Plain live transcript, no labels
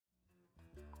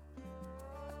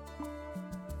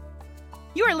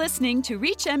You are listening to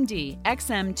ReachMD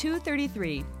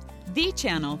XM233, the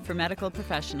channel for medical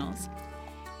professionals.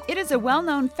 It is a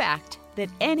well-known fact that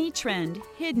any trend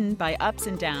hidden by ups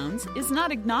and downs is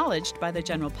not acknowledged by the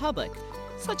general public,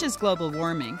 such as global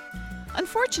warming.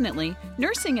 Unfortunately,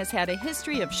 nursing has had a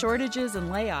history of shortages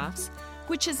and layoffs,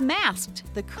 which has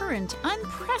masked the current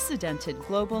unprecedented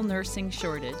global nursing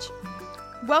shortage.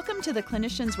 Welcome to the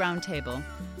Clinicians Roundtable.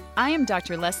 I am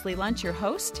Dr. Leslie Lundt, your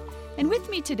host, and with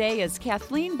me today is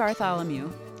Kathleen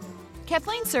Bartholomew.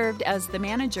 Kathleen served as the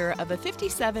manager of a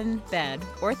 57-bed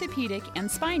orthopedic and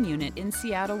spine unit in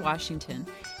Seattle, Washington,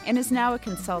 and is now a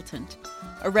consultant.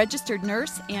 A registered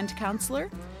nurse and counselor,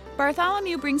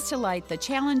 Bartholomew brings to light the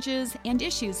challenges and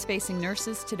issues facing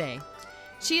nurses today.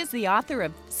 She is the author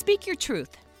of Speak Your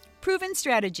Truth, Proven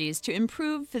Strategies to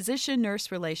Improve Physician-Nurse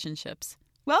Relationships.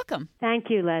 Welcome. Thank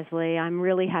you, Leslie. I'm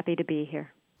really happy to be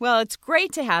here. Well, it's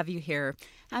great to have you here.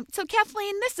 So,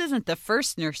 Kathleen, this isn't the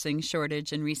first nursing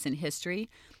shortage in recent history.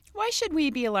 Why should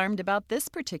we be alarmed about this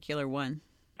particular one?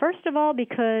 First of all,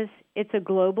 because it's a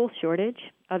global shortage.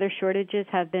 Other shortages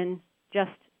have been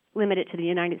just limited to the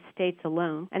United States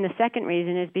alone. And the second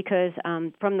reason is because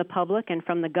from the public and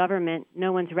from the government,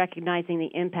 no one's recognizing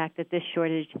the impact that this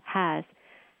shortage has.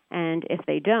 And if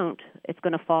they don't, it's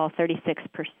going to fall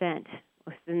 36%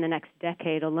 within the next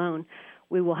decade alone.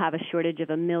 We will have a shortage of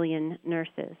 1 million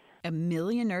nurses. 1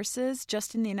 million nurses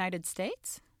just in the United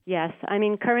States? Yes. I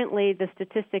mean, currently the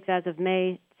statistics as of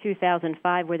May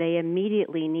 2005 where they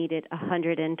immediately needed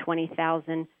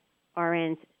 120,000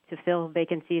 RNs to fill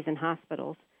vacancies in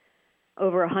hospitals.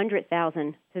 Over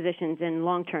 100,000 physicians in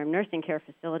long-term nursing care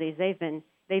facilities, they've been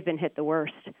hit the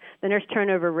worst. The nurse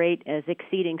turnover rate is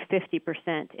exceeding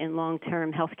 50% in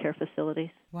long-term healthcare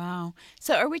facilities. Wow.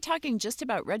 So are we talking just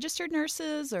about registered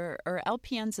nurses or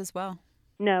LPNs as well?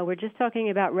 No, we're just talking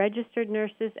about registered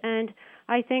nurses, and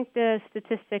I think the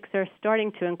statistics are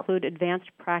starting to include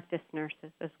advanced practice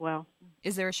nurses as well.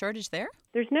 Is there a shortage there?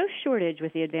 There's no shortage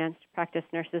with the advanced practice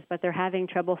nurses, but they're having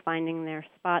trouble finding their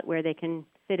spot where they can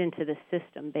fit into the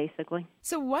system, basically.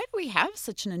 So why do we have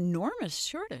such an enormous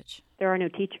shortage? There are no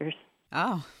teachers.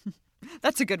 Oh,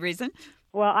 that's a good reason.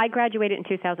 Well, I graduated in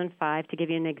 2005, to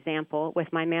give you an example,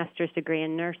 with my master's degree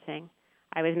in nursing.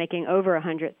 I was making over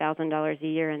 $100,000 a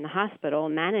year in the hospital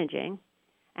managing,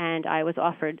 and I was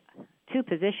offered 2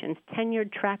 positions,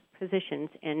 tenured track positions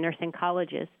in nursing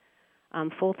colleges,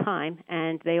 full-time,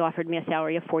 and they offered me a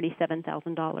salary of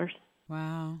 $47,000.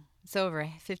 Wow. It's over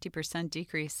a 50%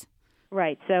 decrease.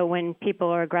 Right. So when people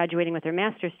are graduating with their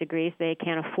master's degrees, they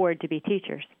can't afford to be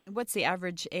teachers. What's the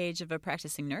average age of a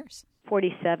practicing nurse?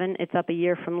 47. It's up a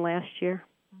year from last year.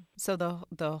 So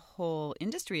the whole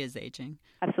industry is aging.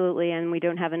 Absolutely, and we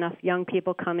don't have enough young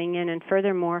people coming in. And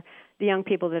furthermore, the young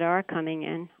people that are coming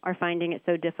in are finding it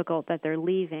so difficult that they're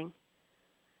leaving.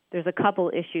 There's a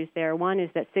couple issues there. One is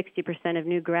that 60% of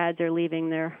new grads are leaving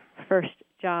their first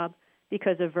job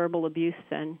because of verbal abuse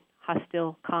and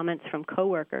hostile comments from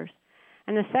coworkers.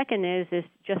 And the second is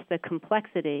just the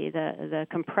complexity, the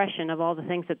compression of all the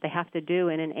things that they have to do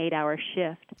in an 8-hour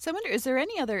shift. So I wonder, is there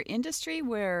any other industry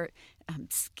where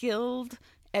skilled,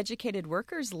 educated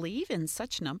workers leave in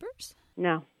such numbers?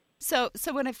 No. So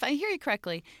if I hear you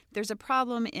correctly, there's a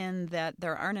problem in that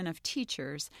there aren't enough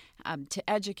teachers to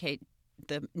educate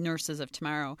the nurses of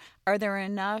tomorrow. Are there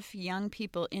enough young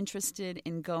people interested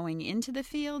in going into the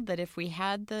field that if we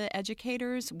had the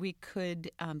educators, we could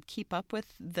keep up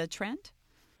with the trend?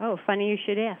 Oh, funny you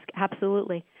should ask.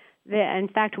 Absolutely. In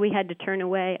fact, we had to turn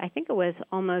away, I think it was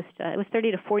almost,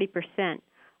 30 to 40%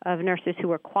 of nurses who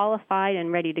were qualified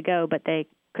and ready to go, but they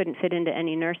couldn't fit into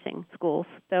any nursing schools.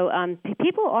 So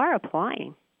people are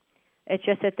applying. It's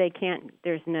just that they can't,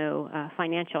 there's no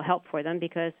financial help for them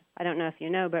because, I don't know if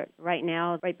you know, but right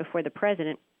now, right before the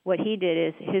president, what he did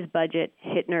is his budget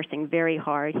hit nursing very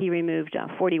hard. He removed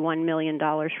 $41 million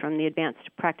from the advanced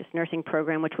practice nursing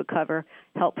program, which would cover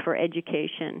help for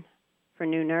education for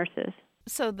new nurses.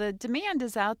 So the demand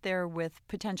is out there with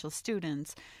potential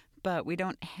students, but we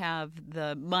don't have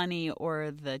the money or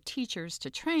the teachers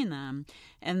to train them.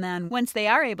 And then once they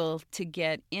are able to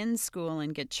get in school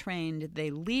and get trained, they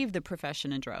leave the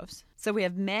profession in droves. So we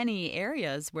have many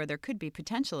areas where there could be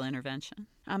potential intervention.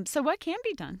 So what can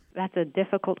be done? That's a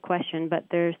difficult question, but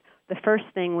the first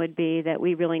thing would be that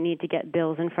we really need to get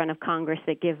bills in front of Congress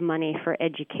that give money for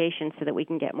education so that we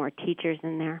can get more teachers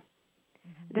in there.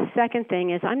 The second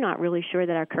thing is I'm not really sure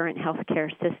that our current healthcare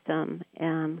system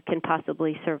can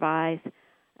possibly survive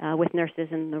with nurses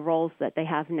in the roles that they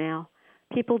have now.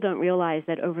 People don't realize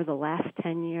that over the last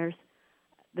 10 years,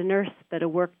 the nurse that a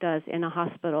work does in a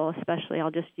hospital, especially,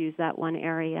 I'll just use that one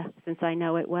area since I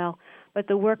know it well, but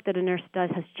the work that a nurse does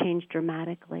has changed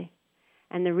dramatically.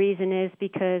 And the reason is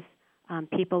because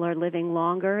people are living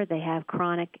longer, they have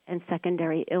chronic and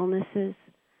secondary illnesses,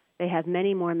 they have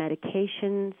many more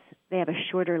medications, they have a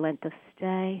shorter length of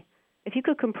stay. If you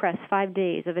could compress 5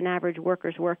 days of an average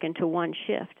worker's work into one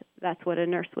shift, that's what a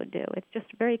nurse would do. It's just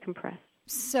very compressed.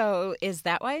 So is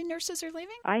that why nurses are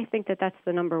leaving? I think that that's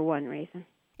the number one reason.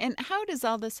 And how does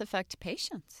all this affect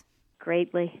patients?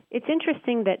 Greatly. It's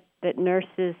interesting that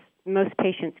nurses, most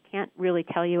patients can't really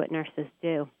tell you what nurses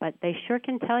do, but they sure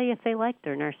can tell you if they like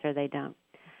their nurse or they don't.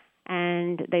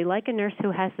 And they like a nurse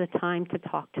who has the time to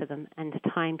talk to them and the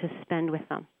time to spend with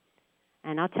them.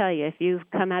 And I'll tell you, if you've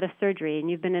come out of surgery and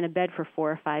you've been in a bed for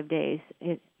 4 or 5 days,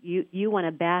 you want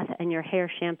a bath and your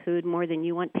hair shampooed more than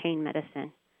you want pain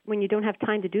medicine. When you don't have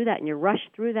time to do that and you're rushed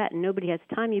through that and nobody has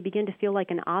time, you begin to feel like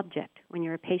an object. When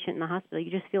you're a patient in the hospital, you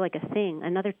just feel like a thing,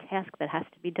 another task that has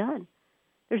to be done.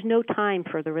 There's no time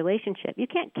for the relationship. You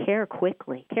can't care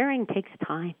quickly. Caring takes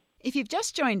time. If you've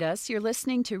just joined us, you're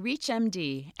listening to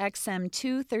ReachMD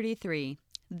XM233,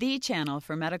 the channel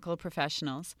for medical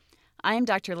professionals. I'm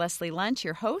Dr. Leslie Lunch,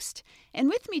 your host, and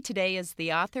with me today is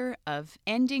the author of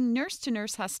Ending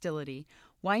Nurse-to-Nurse Hostility,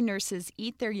 Why Nurses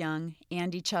Eat Their Young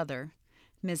and Each Other,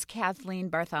 Ms. Kathleen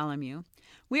Bartholomew.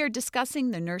 We are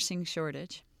discussing the nursing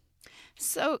shortage.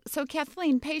 So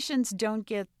Kathleen, patients don't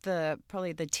get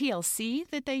probably the TLC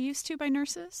that they used to by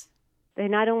nurses? They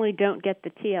not only don't get the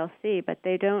TLC, but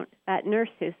that nurse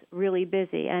is really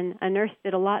busy. And a nurse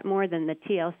did a lot more than the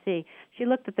TLC. She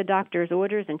looked at the doctor's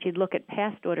orders, and she'd look at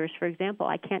past orders. For example,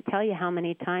 I can't tell you how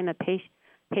many times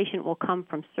a patient will come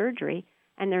from surgery,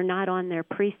 and they're not on their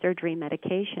pre-surgery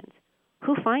medications.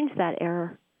 Who finds that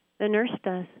error? The nurse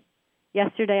does.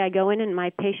 Yesterday, I go in, and my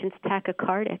patient's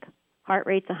tachycardic. Heart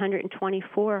rate's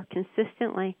 124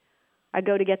 consistently. I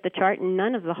go to get the chart, and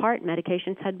none of the heart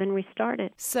medications had been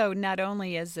restarted. So not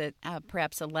only is it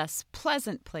perhaps a less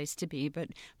pleasant place to be, but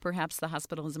perhaps the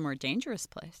hospital is a more dangerous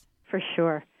place. For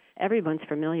sure. Everyone's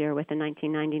familiar with the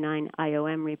 1999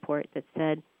 IOM report that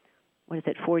said,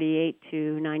 48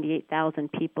 to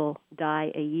 98,000 people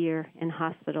die a year in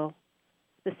hospital,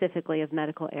 specifically of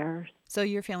medical errors. So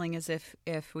you're feeling as if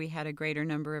we had a greater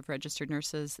number of registered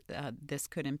nurses, this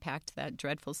could impact that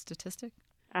dreadful statistic?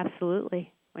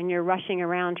 Absolutely. When you're rushing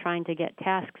around trying to get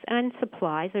tasks and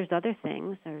supplies, there's other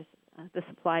things. There's the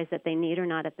supplies that they need are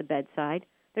not at the bedside.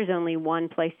 There's only one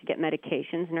place to get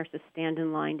medications. Nurses stand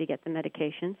in line to get the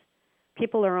medications.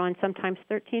 People are on sometimes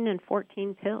 13 and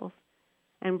 14 pills.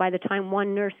 And by the time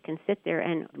one nurse can sit there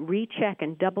and recheck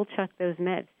and double-check those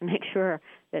meds to make sure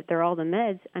that they're all the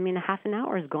meds, a half an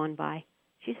hour has gone by.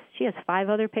 She has 5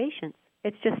 other patients.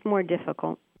 It's just more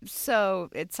difficult. So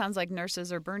it sounds like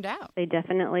nurses are burned out. They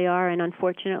definitely are, and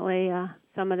unfortunately,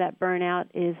 some of that burnout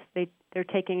is they're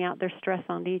taking out their stress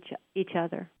on each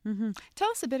other. Mm-hmm. Tell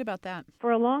us a bit about that.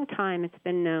 For a long time, it's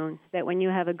been known that when you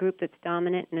have a group that's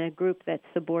dominant and a group that's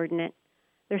subordinate,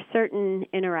 there's certain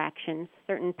interactions,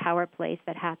 certain power plays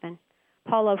that happen.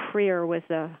 Paulo Freire was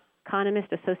an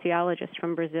economist, a sociologist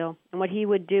from Brazil, and what he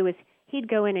would do is he'd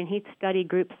go in and he'd study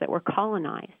groups that were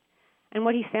colonized. And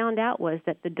what he found out was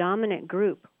that the dominant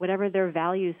group, whatever their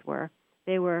values were,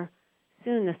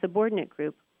 soon the subordinate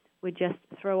group would just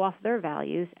throw off their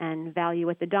values and value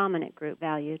what the dominant group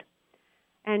valued.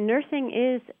 And nursing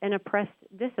is an oppressed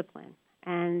discipline,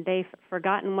 and they've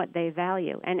forgotten what they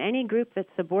value. And any group that's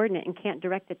subordinate and can't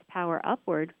direct its power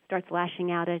upward starts lashing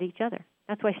out at each other.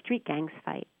 That's why street gangs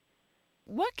fight.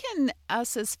 What can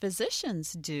us as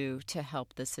physicians do to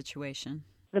help this situation?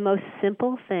 The most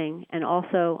simple thing, and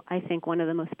also I think one of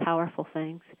the most powerful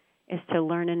things, is to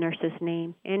learn a nurse's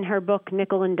name. In her book,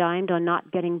 Nickel and Dimed on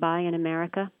Not Getting By in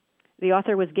America, the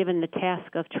author was given the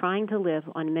task of trying to live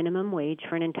on minimum wage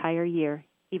for an entire year,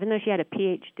 even though she had a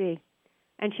PhD,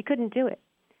 and she couldn't do it.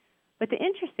 But the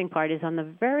interesting part is on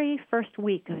the very first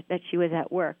week that she was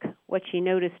at work, what she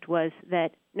noticed was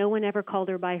that no one ever called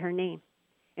her by her name.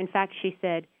 In fact, she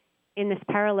said, "In this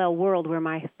parallel world where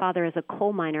my father is a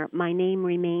coal miner, my name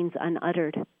remains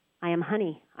unuttered. I am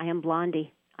Honey. I am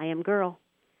Blondie. I am Girl."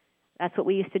 That's what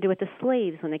we used to do with the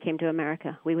slaves when they came to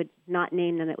America. We would not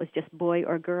name them. It was just boy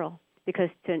or girl, because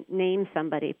to name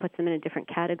somebody puts them in a different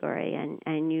category,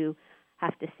 and you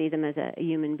have to see them as a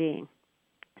human being.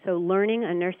 So learning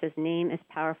a nurse's name is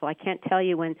powerful. I can't tell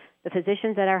you, when the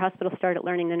physicians at our hospital started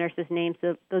learning the nurses' names,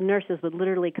 the nurses would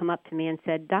literally come up to me and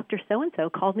said, "Dr.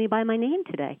 So-and-so called me by my name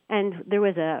today." And there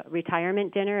was a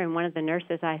retirement dinner, and one of the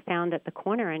nurses I found at the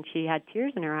corner, and she had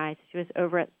tears in her eyes. She was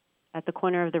over at at the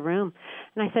corner of the room.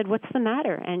 And I said, "What's the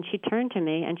matter?" And she turned to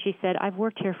me and she said, "I've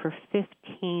worked here for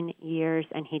 15 years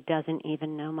and he doesn't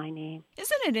even know my name."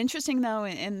 Isn't it interesting, though,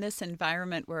 in this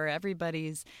environment where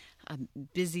everybody's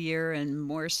busier and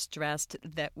more stressed,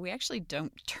 that we actually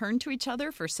don't turn to each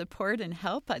other for support and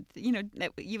help?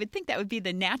 You would think that would be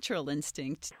the natural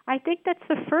instinct. I think that's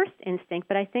the first instinct,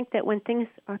 but I think that when things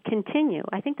continue,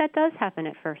 I think that does happen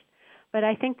at first. But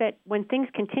I think that when things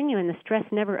continue and the stress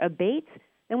never abates,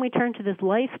 then we turn to this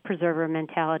life preserver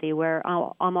mentality where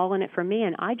I'm all in it for me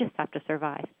and I just have to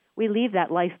survive. We leave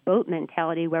that lifeboat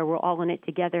mentality where we're all in it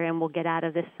together and we'll get out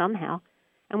of this somehow,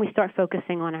 and we start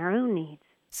focusing on our own needs.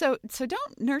 So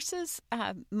don't nurses,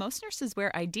 most nurses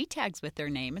wear ID tags with their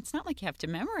name. It's not like you have to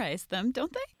memorize them,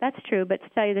 don't they? That's true, but to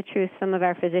tell you the truth, some of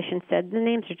our physicians said the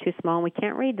names are too small and we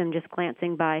can't read them just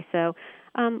glancing by. So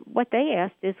what they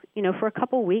asked is, for a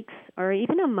couple weeks or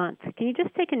even a month, can you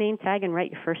just take a name tag and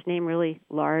write your first name really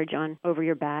large over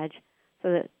your badge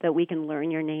so that we can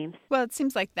learn your names? Well, it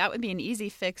seems like that would be an easy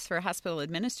fix for hospital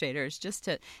administrators, just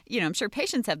to, I'm sure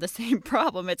patients have the same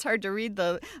problem. It's hard to read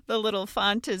the little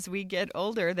font as we get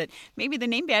older, that maybe the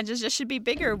name badges just should be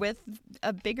bigger with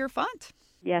a bigger font.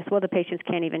 Yes, well, the patients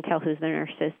can't even tell who the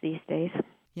nurse is these days.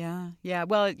 Yeah.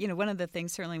 Well, one of the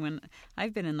things certainly when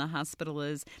I've been in the hospital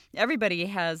is everybody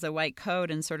has a white coat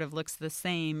and sort of looks the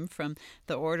same, from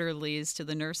the orderlies to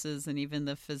the nurses and even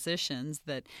the physicians,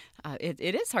 that it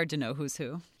is hard to know who's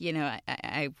who.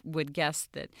 I would guess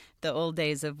that the old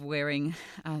days of wearing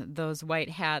those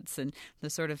white hats and the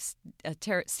sort of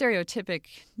stereotypic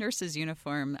nurse's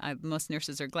uniform, most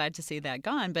nurses are glad to see that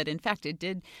gone. But in fact, it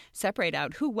did separate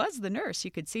out who was the nurse.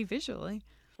 You could see visually.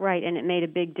 Right, and it made a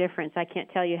big difference. I can't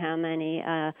tell you how many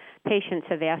patients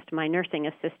have asked my nursing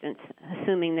assistants,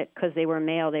 assuming that because they were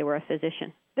male, they were a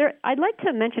physician. I'd like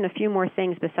to mention a few more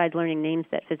things besides learning names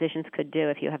that physicians could do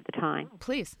if you have the time.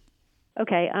 Please.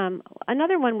 Okay,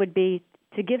 another one would be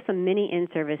to give some mini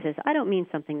in-services. I don't mean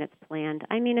something that's planned.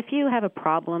 I mean, if you have a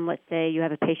problem, let's say you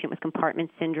have a patient with compartment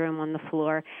syndrome on the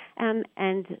floor, and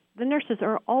the nurses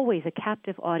are always a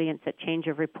captive audience at change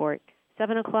of report.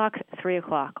 7 o'clock, 3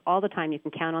 o'clock, all the time. You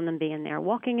can count on them being there.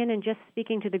 Walking in and just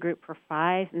speaking to the group for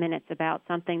 5 minutes about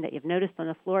something that you've noticed on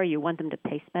the floor you want them to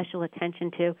pay special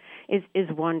attention to is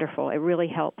wonderful. It really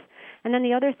helps. And then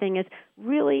the other thing is,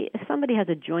 really, if somebody has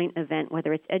a joint event,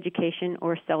 whether it's education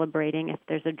or celebrating, if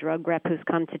there's a drug rep who's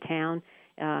come to town,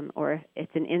 or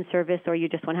it's an in-service, or you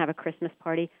just want to have a Christmas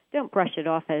party, don't brush it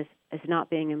off as not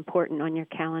being important on your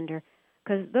calendar.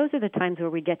 Because those are the times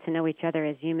where we get to know each other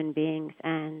as human beings,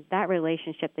 and that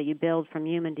relationship that you build from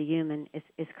human to human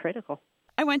is critical.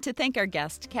 I want to thank our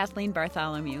guest, Kathleen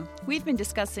Bartholomew. We've been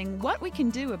discussing what we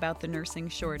can do about the nursing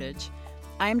shortage.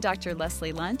 I'm Dr.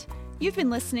 Leslie Lunt. You've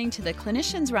been listening to the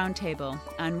Clinicians Roundtable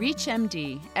on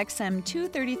ReachMD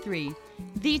XM233,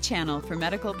 the channel for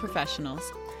medical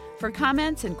professionals. For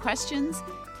comments and questions,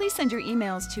 please send your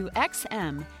emails to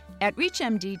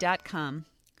xm@reachmd.com.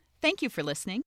 Thank you for listening.